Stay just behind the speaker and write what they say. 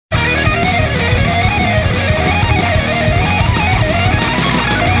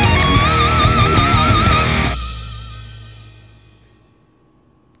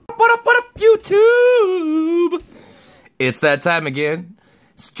It's that time again.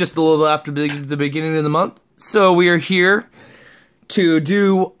 It's just a little after the beginning of the month. So we are here to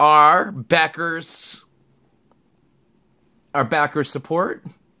do our backers support.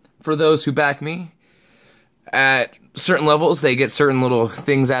 For those who back me at certain levels, they get certain little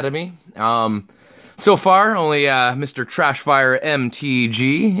things out of me. So far, only Mr. TRASHFIRE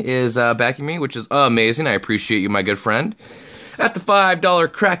MTG is backing me, which is amazing. I appreciate you, my good friend. At the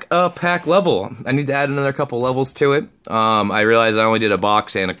 $5 crack a pack level, I need to add another couple levels to it. I realized I only did a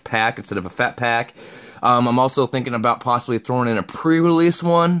box and a pack instead of a fat pack. I'm also thinking about possibly throwing in a pre-release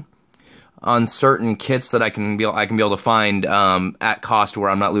one on certain kits that I can be able to find at cost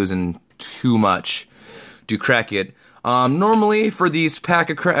where I'm not losing too much to crack it. Normally for these crack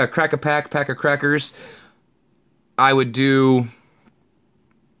a pack of crackers, I would do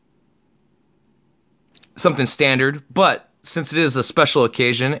something standard, but since it is a special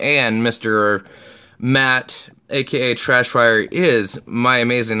occasion and Mr. Matt, aka TRASHFIRE, is my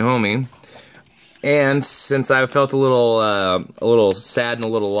amazing homie, and since I felt a little sad and a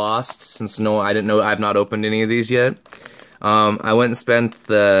little lost, since I've not opened any of these yet, I went and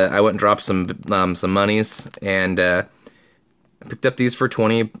dropped some monies and picked up these for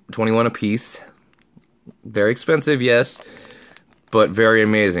 21 a piece. Very expensive, yes, but very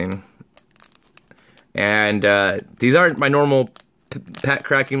amazing. And these aren't my normal pack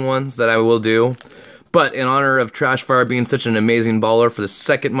cracking ones that I will do, but in honor of TRASHFIRE being such an amazing baller for the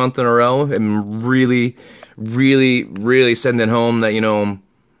second month in a row, I'm really, really, really sending home that, you know,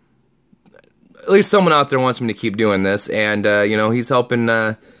 at least someone out there wants me to keep doing this, and you know, he's helping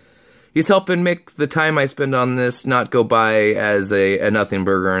make the time I spend on this not go by as a nothing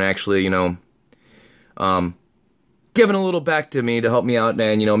burger, and actually, you know, giving a little back to me to help me out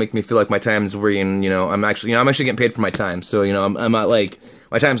and, you know, make me feel like my time's and, you know, I'm actually getting paid for my time. So, you know, I'm not like,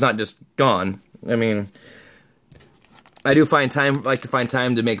 my time's not just gone. I mean, I do like to find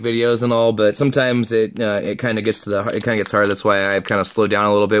time to make videos and all, but sometimes it kind of gets hard. That's why I've kind of slowed down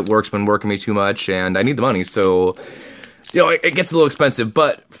a little bit. Work's been working me too much and I need the money. So, you know, it gets a little expensive,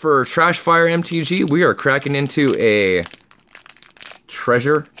 but for TRASHFIRE MTG, we are cracking into a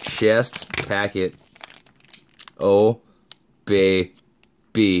treasure chest packet. Oh,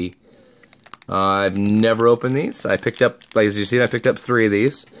 baby. I've never opened these. I picked up, as you see, I picked up 3 of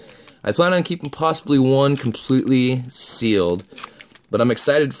these. I plan on keeping possibly one completely sealed, but I'm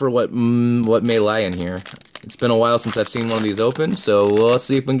excited for what may lie in here. It's been a while since I've seen one of these open, so let's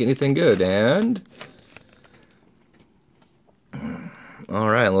see if we can get anything good. And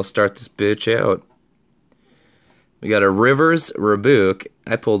alright, let's start this bitch out. We got a Rivers Rebuke.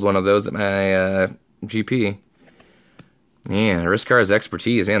 I pulled one of those at my GP. Man, Riskar's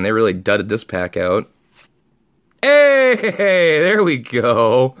expertise, man, they really dudded this pack out. Hey, there we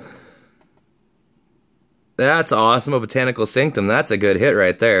go. That's awesome. A Botanical Sanctum, that's a good hit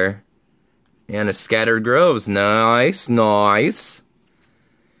right there. And a Scattered Groves, nice, nice.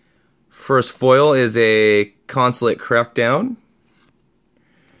 First foil is a Consulate Crackdown.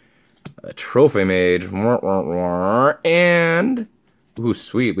 A Trophy Mage. And, ooh,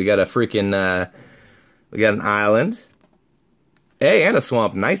 sweet, we got a freaking, we got an Island. Hey, and a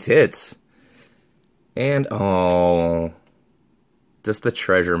Swamp. Nice hits. And, oh, just the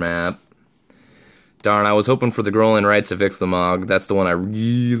treasure map. Darn, I was hoping for the Growling Rites of Ixthamog. That's the one I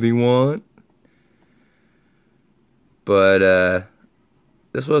really want. But,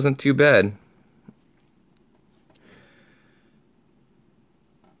 this wasn't too bad.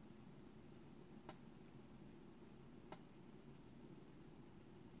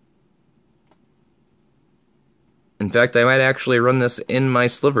 In fact, I might actually run this in my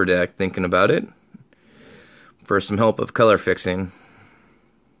Sliver deck, thinking about it, for some help of color fixing.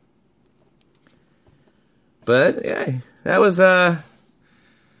 But yeah, that was an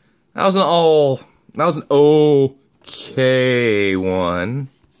okay one.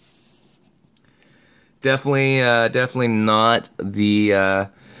 Definitely not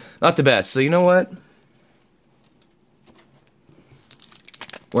the best. So you know what?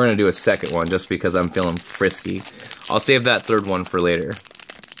 We're going to do a second one just because I'm feeling frisky. I'll save that third one for later.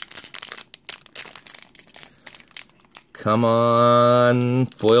 Come on,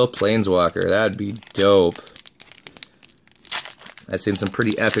 Foil Planeswalker. That'd be dope. I've seen some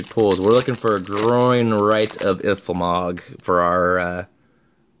pretty epic pulls. We're looking for a Growing Rite of Ixthamog for our...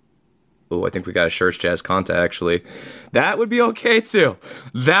 oh, I think we got a Church Jazz Conta, actually. That would be okay, too.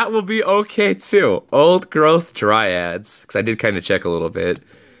 That will be okay, too. Old Growth Dryads. Because I did kind of check a little bit.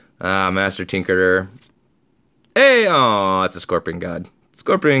 Master Tinkerer. Hey, oh, it's a Scorpion God.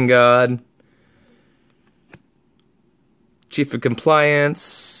 Scorpion God. Chief of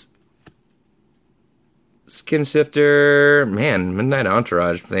Compliance. Skin Shifter. Man, Midnight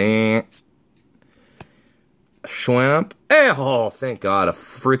Entourage. Schwamp. Oh, thank God. A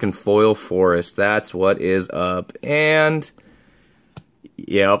freaking foil forest. That's what is up. And,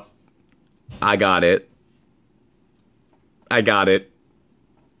 yep. I got it. I got it.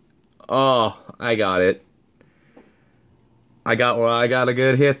 Oh, I got it. I got a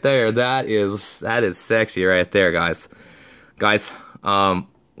good hit there. That is sexy right there, guys. Guys,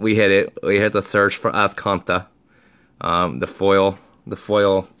 we hit it. We hit the search for Ascanta. The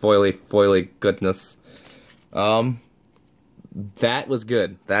foily goodness. That was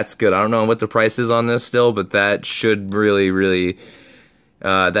good. That's good. I don't know what the price is on this still, but that should really,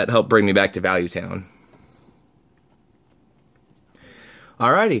 that helped bring me back to Value Town.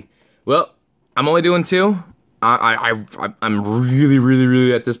 Alrighty. Well, I'm only doing 2. I'm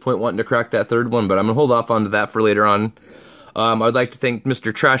really at this point wanting to crack that 3rd one, but I'm gonna hold off on that for later on. I'd like to thank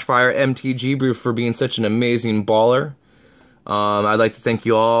Mr. TRASHFIRE MTG for being such an amazing baller. I'd like to thank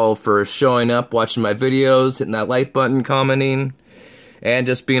you all for showing up, watching my videos, hitting that like button, commenting, and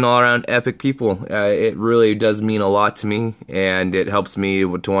just being all around epic people. It really does mean a lot to me, and it helps me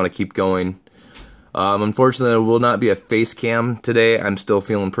to want to keep going. Unfortunately, there will not be a face cam today. I'm still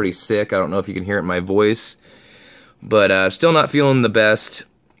feeling pretty sick. I don't know if you can hear it in my voice, but still not feeling the best.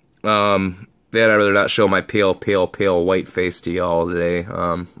 I'd rather not show my pale white face to y'all today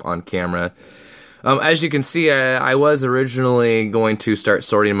on camera. As you can see, I was originally going to start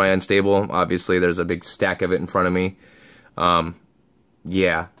sorting my unstable. Obviously, there's a big stack of it in front of me.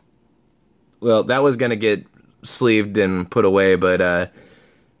 Yeah. Well, that was going to get sleeved and put away, but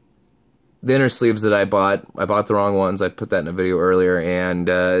the inner sleeves that I bought the wrong ones. I put that in a video earlier, and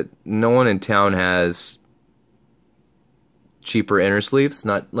no one in town has cheaper inner sleeves.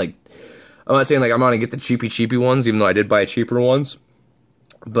 Not like, I'm not saying like I'm gonna get the cheapy ones, even though I did buy cheaper ones.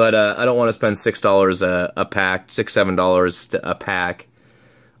 But I don't want to spend $6 a pack, $6-7 a pack,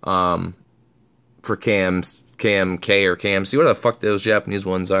 for KMK or KMC, whatever the fuck those Japanese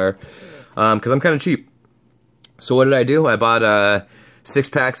ones are, because I'm kind of cheap. So what did I do? I bought 6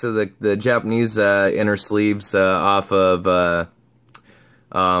 packs of the Japanese inner sleeves off of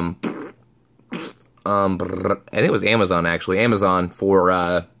and it was Amazon, actually. Amazon for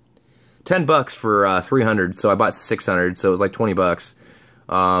 $10 for 300, so I bought 600, so it was like $20.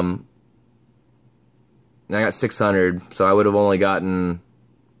 I got 600, so I would have only gotten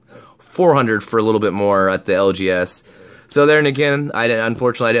 400 for a little bit more at the LGS. So there, and again,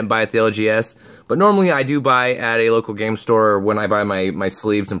 unfortunately I didn't buy at the LGS, but normally I do buy at a local game store. When I buy my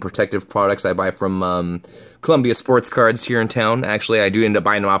sleeves and protective products, I buy from Columbia Sports Cards here in town. Actually, I do end up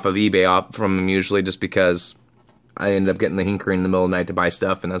buying them off of eBay from them usually, just because I end up getting the hinkering in the middle of the night to buy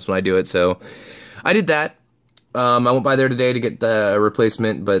stuff, and that's when I do it. So I did that. I went by there today to get the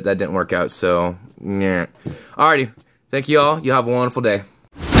replacement, but that didn't work out, so yeah. Alrighty, thank you all. You have a wonderful day.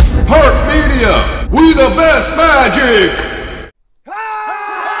 Heart Media, we the best magic!